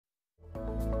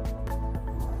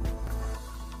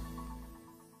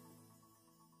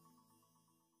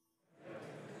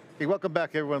Hey, welcome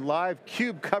back everyone. Live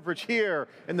CUBE coverage here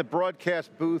in the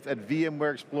broadcast booth at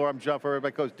VMware Explore. I'm John Furrier,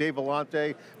 my co-host Dave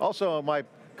Vellante, also my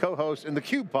co-host in the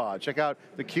CUBE pod. Check out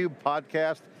the CUBE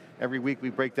podcast. Every week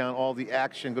we break down all the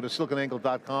action. Go to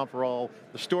SiliconANGLE.com for all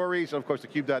the stories. And of course,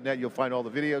 theCUBE.net, you'll find all the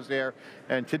videos there.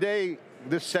 And today,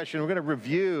 this session, we're going to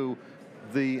review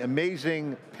the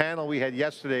amazing panel we had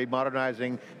yesterday,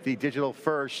 modernizing the digital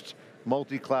first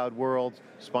multi-cloud world,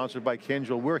 sponsored by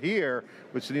Kyndryl. We're here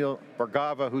with Sunil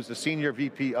Bhargava, who's the Senior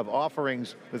VP of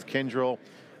Offerings with Kyndryl,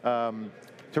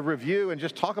 to review and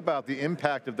just talk about the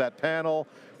impact of that panel.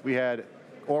 We had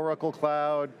Oracle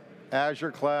Cloud,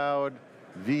 Azure Cloud,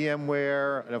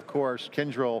 VMware, and of course,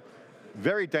 Kyndryl.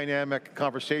 Very dynamic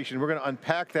conversation. We're going to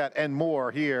unpack that and more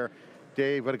here.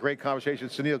 Dave, what a great conversation.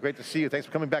 Sunil, great to see you. Thanks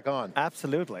for coming back on.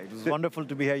 Absolutely. It was wonderful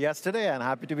to be here yesterday and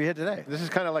happy to be here today. This is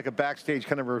kind of like a backstage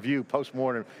kind of review,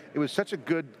 post-mortem. It was such a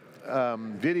good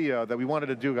video that we wanted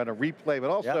to do, kind of replay, but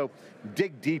also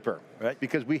dig deeper. Right.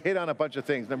 Because we hit on a bunch of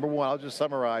things. Number one, I'll just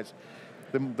summarize.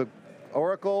 The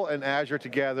Oracle and Azure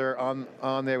together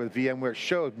on there with VMware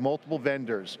showed multiple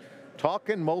vendors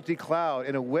talking multi-cloud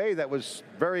in a way that was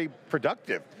very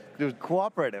productive. It was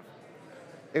cooperative.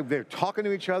 They're talking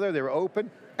to each other, they were open,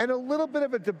 and a little bit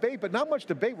of a debate, but not much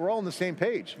debate, we're all on the same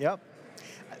page. Yep.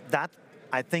 That,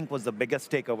 I think, was the biggest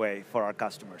takeaway for our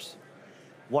customers.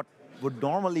 What would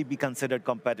normally be considered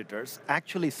competitors,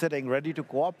 actually sitting ready to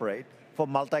cooperate for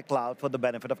multi-cloud for the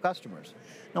benefit of customers.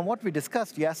 Now, what we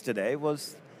discussed yesterday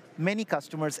was many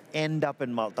customers end up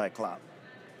in multi-cloud.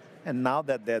 And now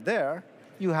that they're there,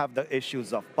 you have the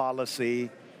issues of policy,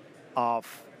 of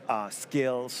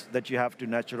skills that you have to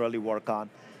naturally work on.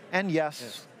 And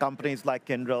yes, companies like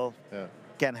Kyndryl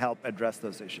can help address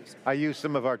those issues. I used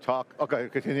some of our talk, okay,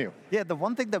 continue. Yeah, the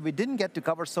one thing that we didn't get to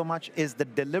cover so much is the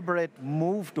deliberate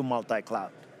move to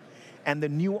multi-cloud and the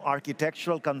new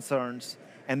architectural concerns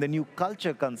and the new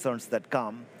culture concerns that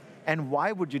come, and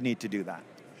why would you need to do that?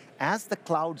 As the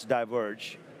clouds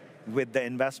diverge with the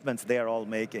investments they are all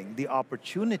making, the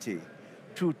opportunity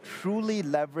to truly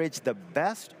leverage the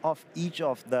best of each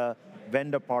of the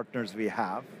vendor partners we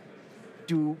have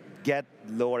to get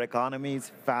lower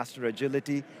economies, faster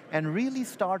agility, and really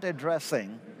start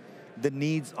addressing the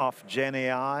needs of Gen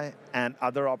AI and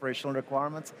other operational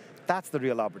requirements. That's the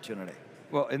real opportunity.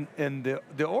 Well, and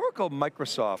the Oracle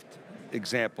Microsoft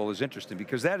example is interesting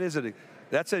because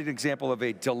that's an example of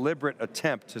a deliberate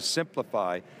attempt to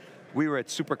simplify. We were at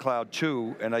SuperCloud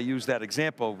 2, and I used that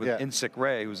example with Insik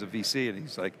Ray, who's a VC, and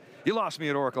he's like, you lost me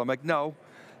at Oracle. I'm like, no,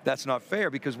 that's not fair,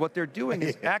 because what they're doing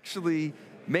is actually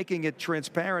making it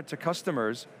transparent to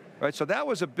customers, right? So that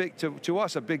was a big, to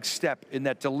us, a big step in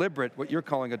that deliberate, what you're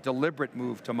calling a deliberate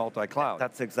move to multi-cloud.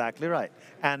 That's exactly right.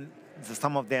 And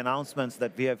some of the announcements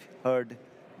that we have heard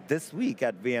this week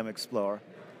at VM Explore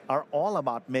are all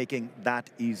about making that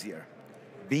easier.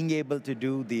 Being able to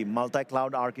do the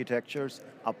multi-cloud architectures,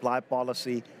 apply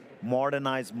policy,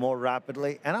 modernize more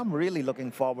rapidly, and I'm really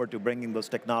looking forward to bringing those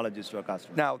technologies to our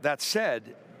customers. Now, that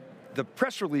said, the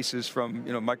press releases from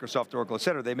Microsoft, Oracle, et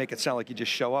cetera, they make it sound like you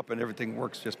just show up and everything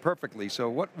works just perfectly. So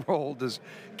what role does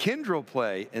Kyndryl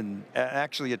play in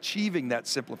actually achieving that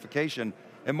simplification,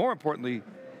 and more importantly,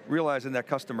 realizing that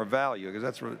customer value, because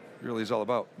that's what it really is all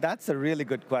about? That's a really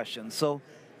good question. So,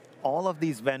 all of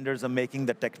these vendors are making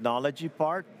the technology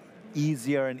part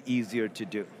easier and easier to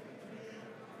do.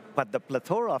 But the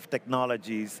plethora of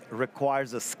technologies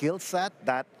requires a skill set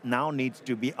that now needs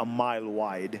to be a mile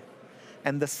wide.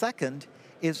 And the second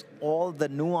is all the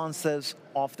nuances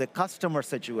of the customer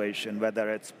situation,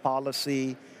 whether it's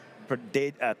policy,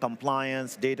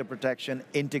 compliance, data protection,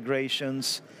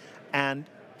 integrations, and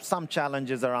some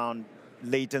challenges around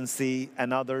latency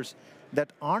and others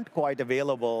that aren't quite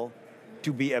available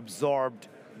to be absorbed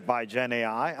by Gen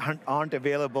AI, aren't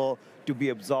available to be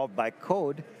absorbed by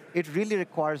code. It really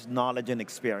requires knowledge and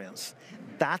experience.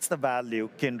 That's the value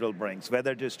Kyndryl brings,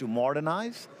 whether it is to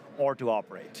modernize or to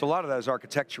operate. So a lot of that is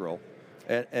architectural,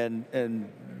 and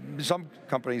some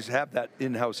companies have that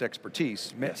in-house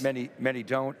expertise. Yes. Many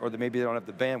don't, or maybe they don't have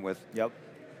the bandwidth. Yep.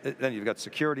 Then you've got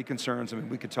security concerns. I mean,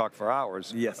 we could talk for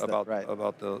hours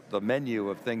about the menu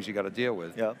of things you got to deal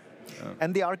with. Yep.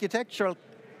 And the architectural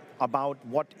about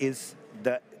what is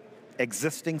the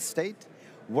existing state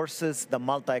versus the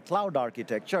multi-cloud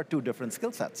architecture are two different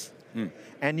skill sets.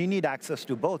 And you need access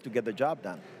to both to get the job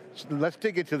done. So let's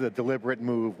dig into the deliberate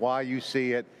move, why you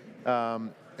see it.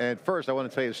 And first, I want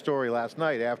to tell you a story. Last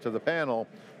night after the panel,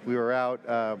 we were out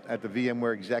at the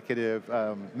VMware executive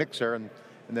mixer, and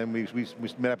then we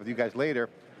met up with you guys later.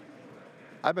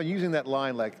 I've been using that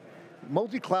line like,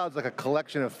 multi-cloud's like a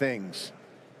collection of things.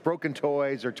 Broken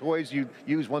toys, or toys you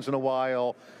use once in a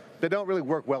while. they don't really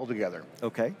work well together.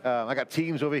 Okay. I got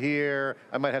Teams over here,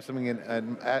 I might have something in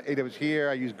AWS here,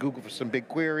 I use Google for some big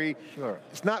query. Sure.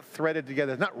 It's not threaded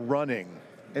together, it's not running.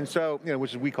 And so,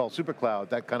 which is we call supercloud,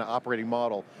 that kind of operating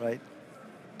model. Right.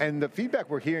 And the feedback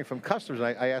we're hearing from customers,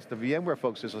 and I asked the VMware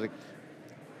folks this, I was like,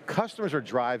 customers are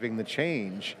driving the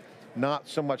change, not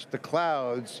so much the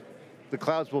clouds. The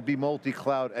clouds will be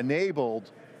multi-cloud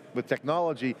enabled with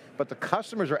technology, but the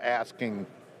customers are asking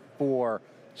for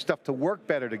stuff to work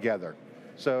better together.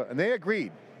 So, and they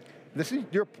agreed. This is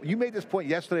you made this point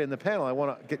yesterday in the panel, I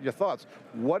want to get your thoughts.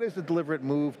 What does the deliberate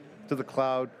move to the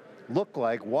cloud look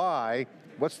like? Why?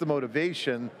 What's the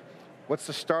motivation? What's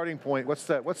the starting point? What's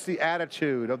the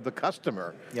attitude of the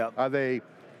customer? Yep. Are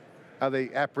they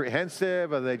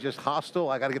apprehensive? Are they just hostile?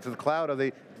 I got to get to the cloud. Are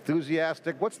they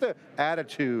enthusiastic? What's the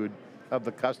attitude of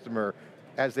the customer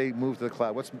as they move to the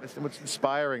cloud? What's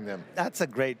inspiring them? That's a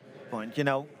great point.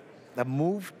 The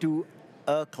move to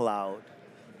a cloud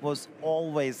was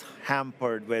always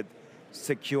hampered with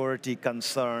security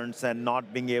concerns and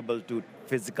not being able to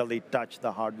physically touch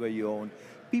the hardware you own.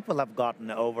 People have gotten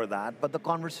over that, but the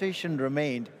conversation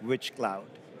remained, which cloud?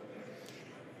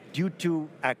 Due to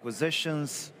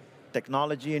acquisitions,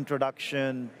 technology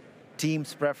introduction,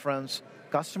 Teams preference,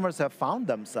 customers have found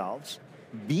themselves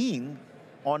being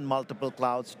on multiple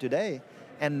clouds today,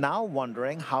 and now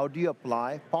wondering, how do you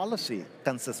apply policy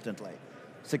consistently?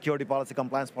 Security policy,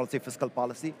 compliance policy, fiscal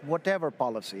policy, whatever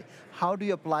policy. How do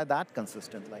you apply that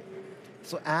consistently?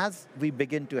 So as we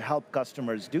begin to help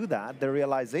customers do that, the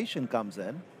realization comes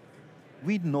in,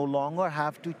 we no longer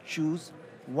have to choose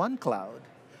one cloud.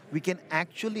 We can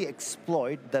actually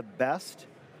exploit the best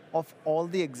of all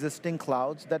the existing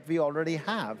clouds that we already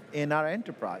have in our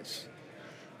enterprise.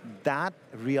 That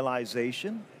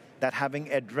realization, that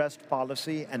having addressed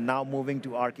policy and now moving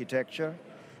to architecture,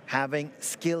 having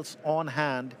skills on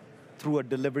hand through a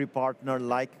delivery partner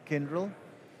like Kyndryl,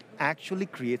 actually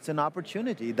creates an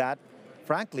opportunity that,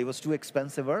 frankly, was too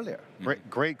expensive earlier.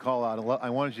 Great call out. I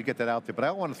wanted you to get that out there, but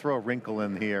I want to throw a wrinkle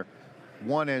in here.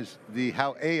 One is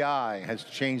how AI has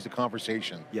changed the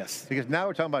conversation. Yes. Because now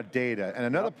we're talking about data, and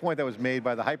another point that was made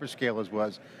by the hyperscalers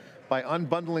was, by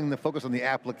unbundling the focus on the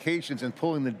applications and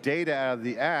pulling the data out of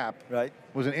the app, right,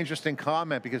 was an interesting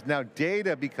comment, because now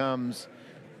data becomes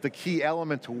the key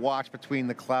element to watch between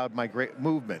the cloud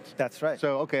movement. That's right.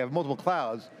 So, okay, I have multiple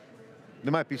clouds,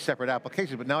 there might be separate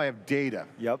applications, but now I have data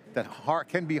that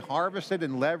can be harvested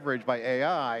and leveraged by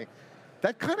AI.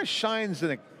 That kind of shines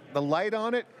the light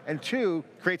on it, and two,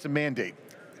 creates a mandate.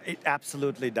 It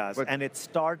absolutely does, and it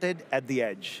started at the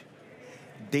edge.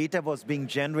 Data was being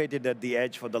generated at the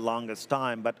edge for the longest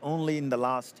time, but only in the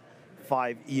last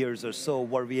 5 years or so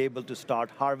were we able to start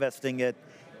harvesting it,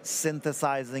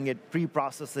 synthesizing it,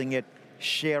 pre-processing it,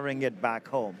 sharing it back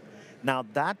home. Now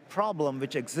that problem,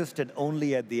 which existed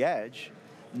only at the edge,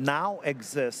 now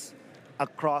exists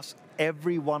across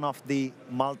every one of the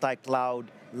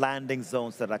multi-cloud landing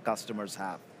zones that our customers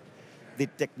have. The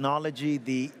technology,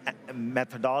 the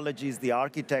methodologies, the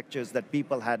architectures that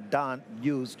people had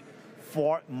used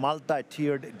for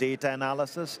multi-tiered data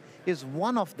analysis is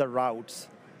one of the routes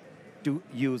to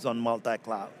use on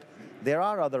multi-cloud. There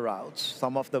are other routes.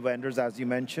 Some of the vendors, as you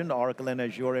mentioned, Oracle and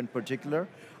Azure in particular,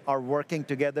 are working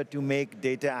together to make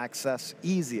data access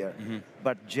easier.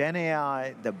 But Gen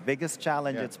AI, the biggest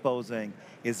challenge it's posing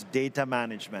is data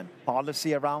management,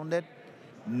 policy around it,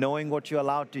 knowing what you're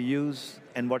allowed to use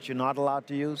and what you're not allowed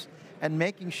to use, and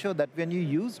making sure that when you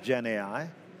use Gen AI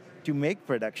to make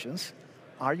predictions,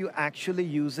 are you actually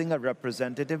using a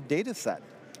representative data set?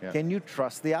 Can you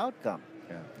trust the outcome?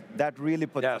 That really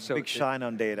puts a big shine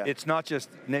on data. It's not just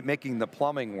making the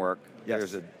plumbing work.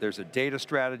 Yes. There's a data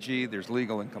strategy, there's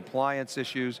legal and compliance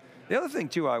issues. The other thing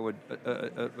too I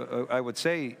would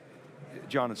say,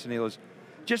 John and Sunil, is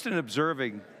just in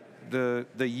observing the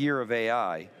year of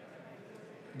AI,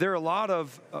 there are a lot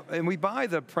of, and we buy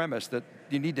the premise that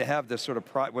you need to have this sort of,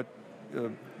 what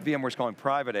VMware's calling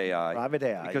private AI. Private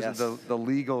AI, because of the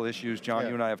legal issues. John,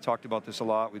 you and I have talked about this a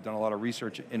lot. We've done a lot of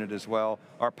research in it as well.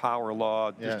 Our power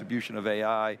law, distribution of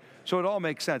AI. So it all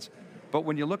makes sense. But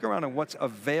when you look around at what's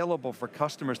available for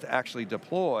customers to actually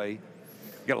deploy,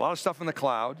 you got a lot of stuff in the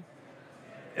cloud.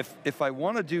 If I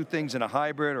want to do things in a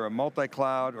hybrid or a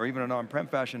multi-cloud or even an on-prem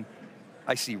fashion,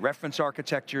 I see reference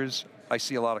architectures, I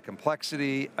see a lot of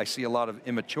complexity, I see a lot of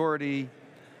immaturity,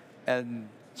 and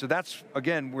so that's,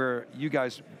 again, where you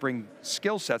guys bring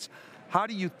skill sets. How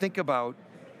do you think about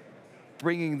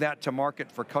bringing that to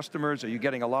market for customers? Are you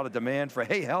getting a lot of demand for,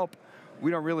 hey, help, we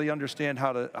don't really understand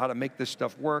how to make this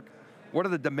stuff work? What are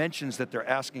the dimensions that they're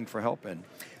asking for help in?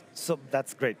 So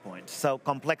that's a great point. So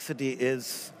complexity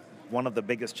is one of the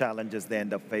biggest challenges they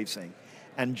end up facing.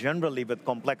 And generally, with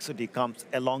complexity comes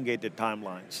elongated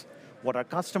timelines. What our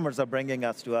customers are bringing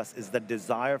to us is the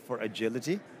desire for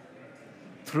agility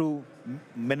through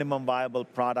minimum viable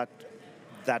product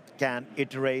that can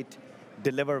iterate,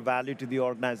 deliver value to the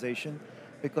organization,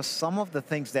 because some of the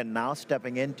things they're now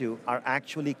stepping into are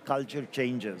actually culture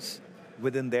changes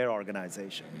within their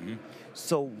organization. Mm-hmm.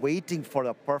 So waiting for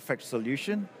a perfect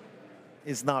solution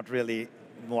is not really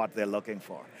what they're looking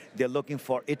for. They're looking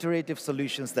for iterative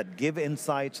solutions that give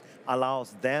insights,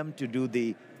 allows them to do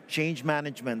the change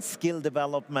management, skill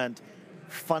development,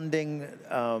 funding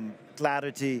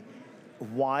clarity,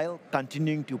 while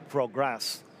continuing to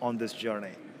progress on this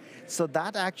journey. So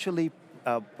that actually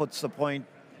puts the point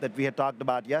that we had talked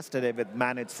about yesterday with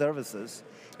managed services,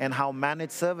 and how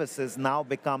managed services now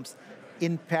becomes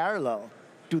in parallel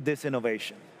to this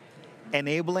innovation.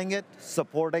 Enabling it,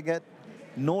 supporting it,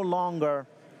 no longer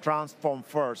transform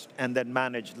first and then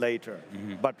manage later,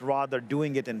 but rather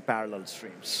doing it in parallel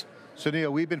streams.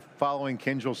 Sunil, we've been following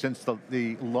Kyndryl since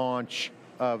the launch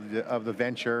of the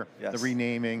venture, yes, the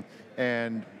renaming,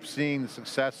 and seeing the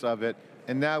success of it.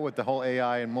 And now with the whole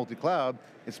AI and multi-cloud,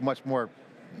 it's much more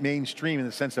mainstream in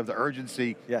the sense of the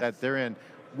urgency, yes, that they're in.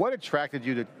 What attracted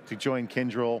you to join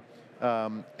Kyndryl,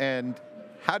 and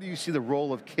how do you see the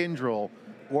role of Kyndryl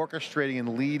orchestrating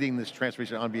and leading this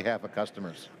transformation on behalf of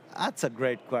customers? That's a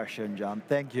great question, John,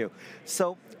 thank you.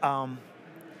 So,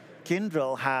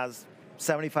 Kyndryl has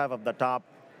 75 of the top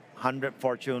 100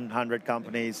 Fortune 100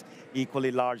 companies,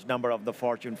 equally large number of the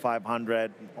Fortune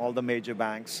 500, all the major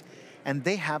banks, and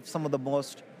they have some of the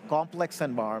most complex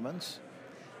environments,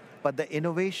 but the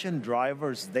innovation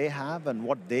drivers they have and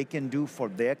what they can do for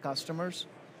their customers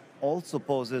also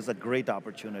poses a great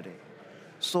opportunity.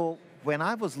 So when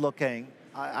I was looking,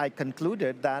 I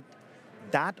concluded that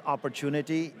that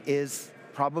opportunity is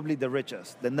probably the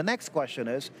richest. Then the next question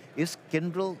is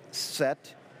Kyndryl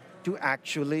set to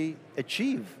actually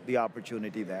achieve the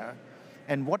opportunity there?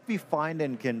 And what we find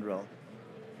in Kyndryl,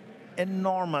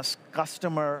 enormous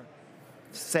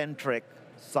customer-centric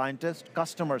scientists,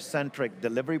 customer-centric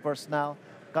delivery personnel,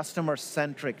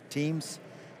 customer-centric teams,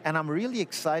 and I'm really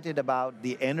excited about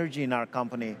the energy in our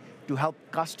company to help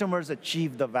customers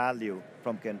achieve the value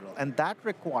from Kyndryl. And that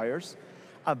requires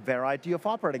a variety of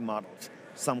operating models.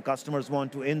 Some customers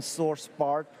want to insource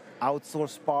part,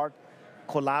 outsource part,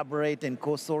 collaborate in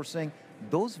co-sourcing.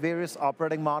 Those various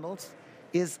operating models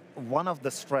is one of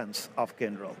the strengths of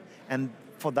Kyndryl. And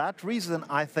for that reason,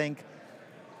 I think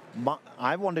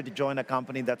I wanted to join a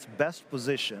company that's best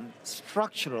positioned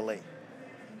structurally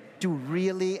to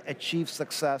really achieve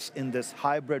success in this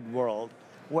hybrid world,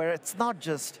 where it's not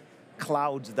just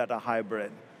clouds that are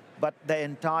hybrid, but the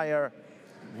entire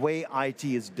way IT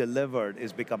is delivered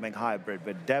is becoming hybrid,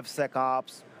 with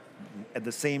DevSecOps at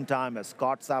the same time as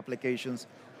COTS applications,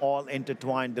 all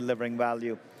intertwined, delivering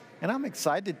value. And I'm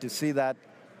excited to see that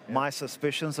my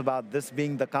suspicions about this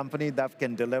being the company that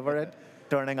can deliver it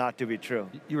turning out to be true.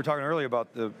 You were talking earlier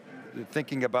about the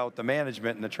thinking about the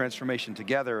management and the transformation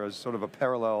together as sort of a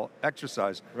parallel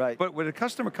exercise. Right. But when a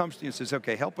customer comes to you and says,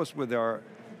 okay, help us with our,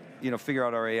 figure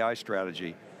out our AI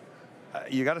strategy,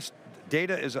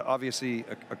 data is obviously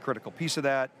a critical piece of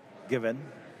that. Given.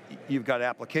 You've got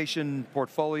application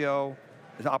portfolio,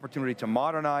 an opportunity to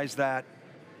modernize that.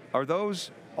 Are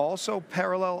those also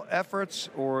parallel efforts,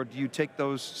 or do you take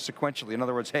those sequentially? In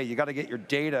other words, hey, you got to get your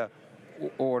data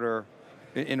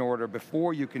in order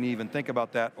before you can even think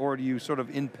about that, or do you sort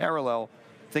of in parallel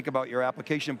think about your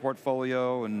application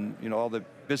portfolio and all the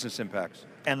business impacts?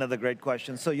 Another great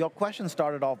question. So your question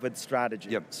started off with strategy.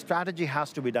 Yep. Strategy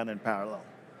has to be done in parallel.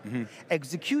 Mm-hmm.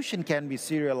 Execution can be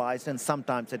serialized, and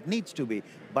sometimes it needs to be,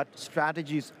 but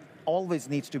strategies always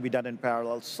needs to be done in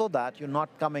parallel so that you're not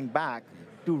coming back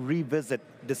to revisit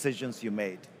decisions you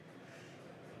made.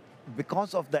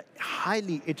 Because of the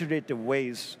highly iterative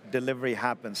ways delivery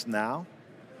happens now,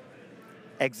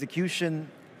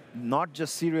 execution, not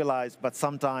just serialized, but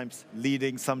sometimes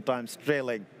leading, sometimes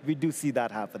trailing. We do see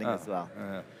that happening as well.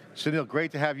 Sunil,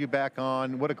 great to have you back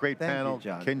on. What a great panel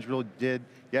Kyndryl did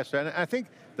yesterday. And I think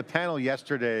the panel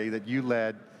yesterday that you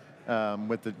led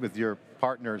with your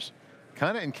partners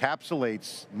kind of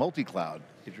encapsulates multi-cloud.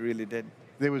 It really did.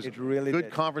 There was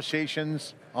good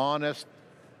conversations, honest,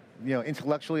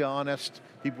 intellectually honest.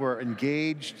 People were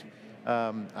engaged.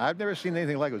 I've never seen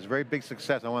anything like it. It was a very big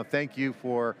success. I want to thank you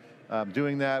for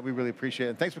doing that. We really appreciate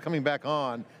it. And thanks for coming back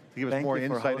on to give us more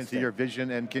insight into your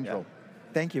vision and Kyndryl.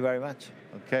 Yeah. Thank you very much.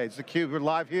 Okay, it's theCUBE. We're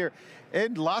live here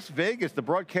in Las Vegas, the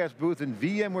broadcast booth in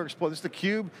VMware Expo. This is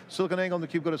theCUBE, SiliconANGLE and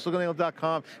theCUBE. Go to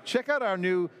siliconangle.com. Check out our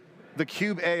new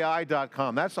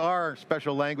thecubeai.com. That's our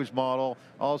special language model.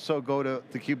 Also go to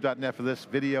thecube.net for this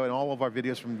video and all of our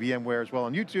videos from VMware as well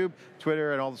on YouTube,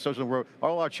 Twitter, and all the social world.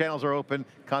 All our channels are open.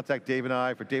 Contact Dave and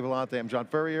I. For Dave Vellante, I'm John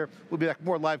Furrier. We'll be back with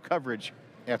more live coverage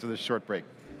after this short break.